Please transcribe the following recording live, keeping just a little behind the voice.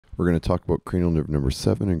We're going to talk about cranial nerve number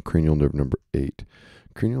 7 and cranial nerve number 8.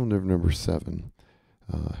 Cranial nerve number 7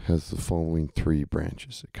 has the following three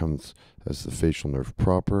branches. It comes as the facial nerve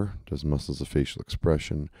proper, does muscles of facial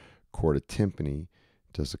expression, chorda tympani,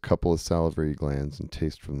 does a couple of salivary glands and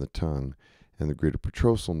taste from the tongue, and the greater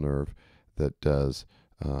petrosal nerve that does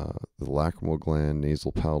the lacrimal gland,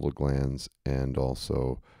 nasal palatal glands, and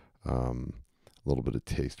also a little bit of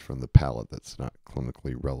taste from the palate that's not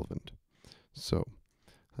clinically relevant. So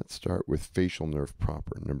let's start with facial nerve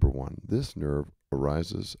proper, number 1. This nerve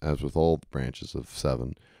arises, as with all the branches of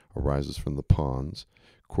 7, arises from the pons,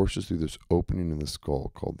 courses through this opening in the skull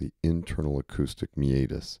called the internal acoustic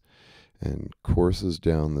meatus, and courses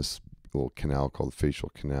down this little canal called the facial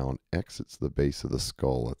canal and exits the base of the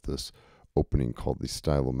skull at this opening called the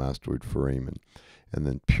stylomastoid foramen, and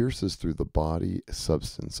then pierces through the body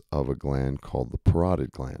substance of a gland called the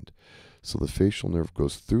parotid gland. So the facial nerve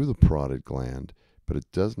goes through the parotid gland, but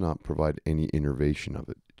it does not provide any innervation of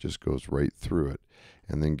it. It just goes right through it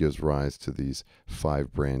and then gives rise to these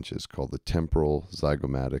 5 branches called the temporal,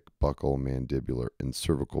 zygomatic, buccal, mandibular, and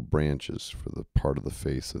cervical branches for the part of the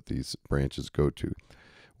face that these branches go to.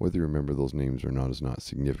 Whether you remember those names or not is not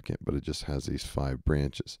significant, but it just has these 5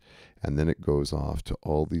 branches. And then it goes off to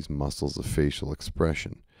all these muscles of facial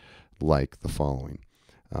expression, like the following.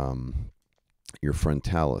 Your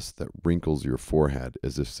frontalis, that wrinkles your forehead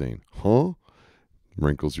as if saying, huh?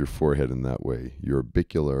 Wrinkles your forehead in that way. Your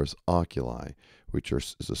orbicularis oculi, which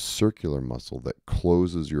is a circular muscle that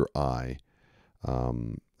closes your eye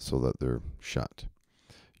so that they're shut.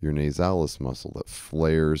 Your nasalis muscle that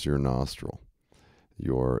flares your nostril.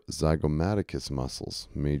 Your zygomaticus muscles,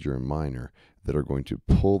 major and minor, that are going to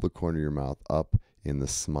pull the corner of your mouth up in the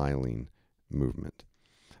smiling movement.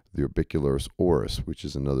 The orbicularis oris, which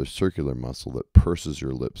is another circular muscle that purses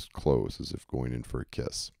your lips closed as if going in for a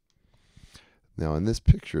kiss. Now in this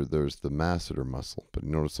picture there's the masseter muscle, but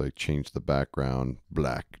notice I changed the background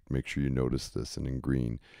black. Make sure you notice this, and in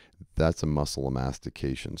green. That's a muscle of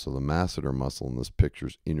mastication. So the masseter muscle in this picture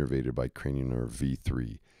is innervated by cranial nerve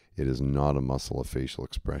V3. It is not a muscle of facial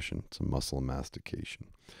expression. It's a muscle of mastication.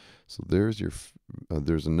 So there's your.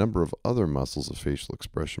 There's a number of other muscles of facial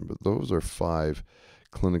expression, but those are 5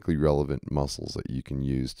 clinically relevant muscles that you can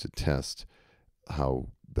use to test how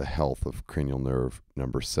the health of cranial nerve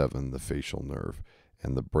number 7, the facial nerve,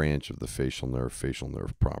 and the branch of the facial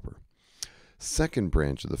nerve proper. Second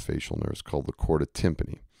branch of the facial nerve is called the chorda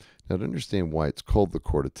tympani. Now to understand why it's called the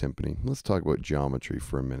chorda tympani, let's talk about geometry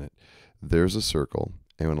for a minute. There's a circle,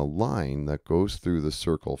 and a line that goes through the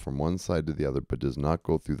circle from one side to the other but does not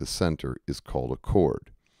go through the center is called a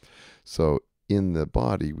chord. So in the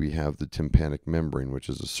body, we have the tympanic membrane, which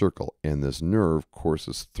is a circle, and this nerve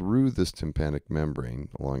courses through this tympanic membrane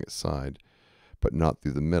along its side, but not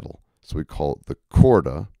through the middle. So we call it the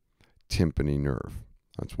chorda tympani nerve.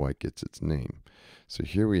 That's why it gets its name. So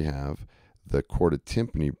here we have the chorda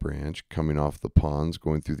tympani branch coming off the pons,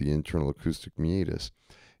 going through the internal acoustic meatus,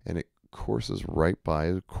 and it courses right by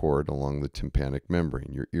a chord along the tympanic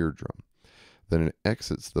membrane, your eardrum. Then it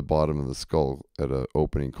exits the bottom of the skull at an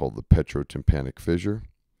opening called the petrotympanic fissure.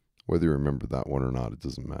 Whether you remember that one or not, it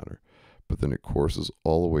doesn't matter. But then it courses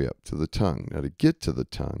all the way up to the tongue. Now to get to the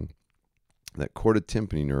tongue, that chorda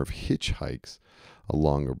tympani nerve hitchhikes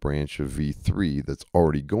along a branch of V3 that's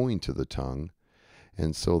already going to the tongue.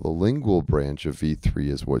 And so the lingual branch of V3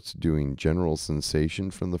 is what's doing general sensation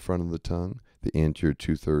from the front of the tongue, the anterior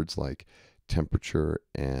 2/3 like temperature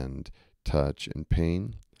and touch and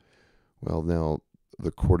pain. Well, now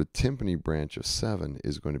the chorda tympani branch of 7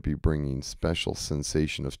 is going to be bringing special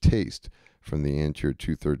sensation of taste from the anterior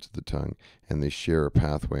 2/3 of the tongue, and they share a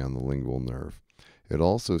pathway on the lingual nerve. It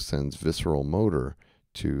also sends visceral motor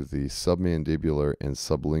to the submandibular and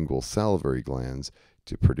sublingual salivary glands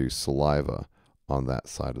to produce saliva on that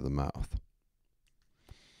side of the mouth.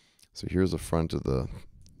 So here's a front of the,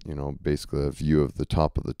 basically a view of the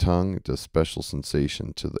top of the tongue. It does special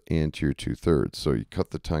sensation to the anterior 2/3. So you cut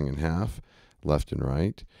the tongue in half, left and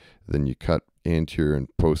right. Then you cut anterior and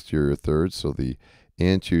posterior thirds. So the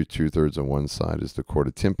anterior 2/3 on one side is the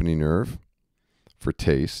chorda tympani nerve for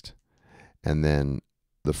taste, and then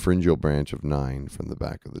the pharyngeal branch of 9 from the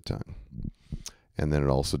back of the tongue. And then it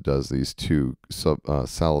also does these 2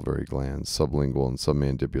 salivary glands, sublingual and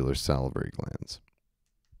submandibular salivary glands.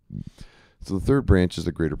 So the third branch is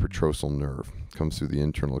the greater petrosal nerve. It comes through the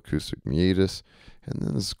internal acoustic meatus, and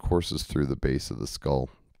then this courses through the base of the skull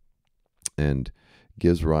and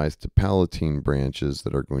gives rise to palatine branches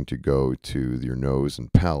that are going to go to your nose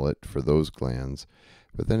and palate for those glands.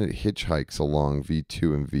 But then it hitchhikes along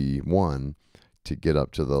V2 and V1 to get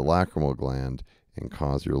up to the lacrimal gland and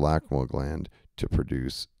cause your lacrimal gland to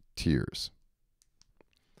produce tears.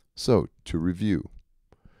 So, to review,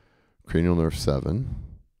 cranial nerve 7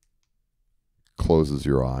 closes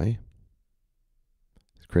your eye.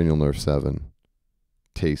 Cranial nerve 7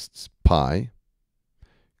 tastes pie.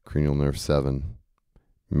 Cranial nerve 7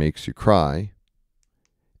 makes you cry.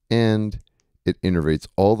 And it innervates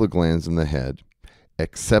all the glands in the head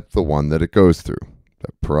except the one that it goes through,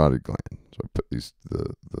 that parotid gland. So I put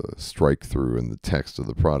the strike through in the text of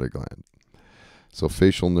the parotid gland. So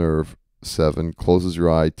facial nerve 7 closes your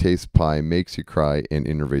eye, tastes pie, makes you cry, and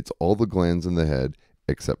innervates all the glands in the head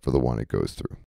except for the one it goes through.